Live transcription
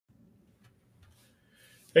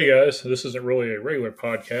Hey guys, this isn't really a regular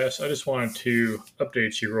podcast. I just wanted to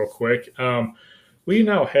update you real quick. We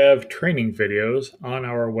now have training videos on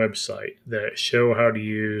our website that show how to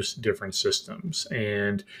use different systems.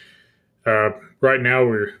 And right now,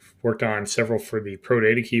 we're worked on several for the Pro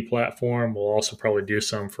Data Key platform. We'll also probably do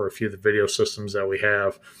some for a few of the video systems that we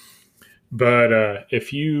have. But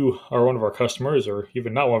if you are one of our customers, or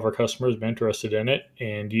even not one of our customers, but interested in it,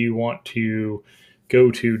 and you want to go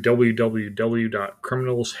to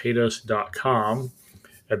www.criminalshateus.com,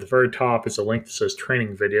 at the very top is a link that says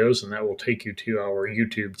training videos, and that will take you to our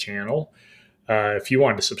YouTube channel. If you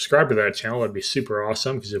want to subscribe to that channel, that'd be super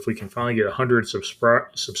awesome because if we can finally get 100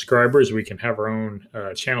 subscribers, we can have our own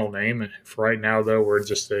channel name. And for right now, though, we're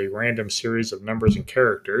just a random series of numbers and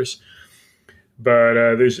characters.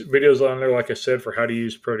 But there's videos on there, like I said, for how to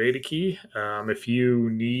use Pro Data Key. If you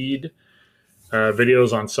need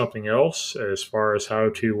videos on something else, as far as how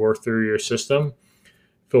to work through your system,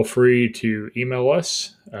 feel free to email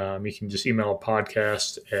us. You can just email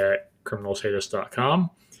podcast at criminalshateus.com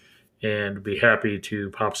and be happy to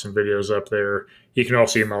pop some videos up there. You can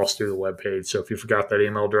also email us through the webpage. So if you forgot that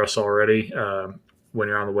email address already, when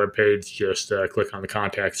you're on the webpage, just click on the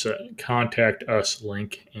contact us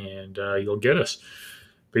link and you'll get us.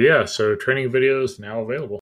 But yeah, so training videos now available.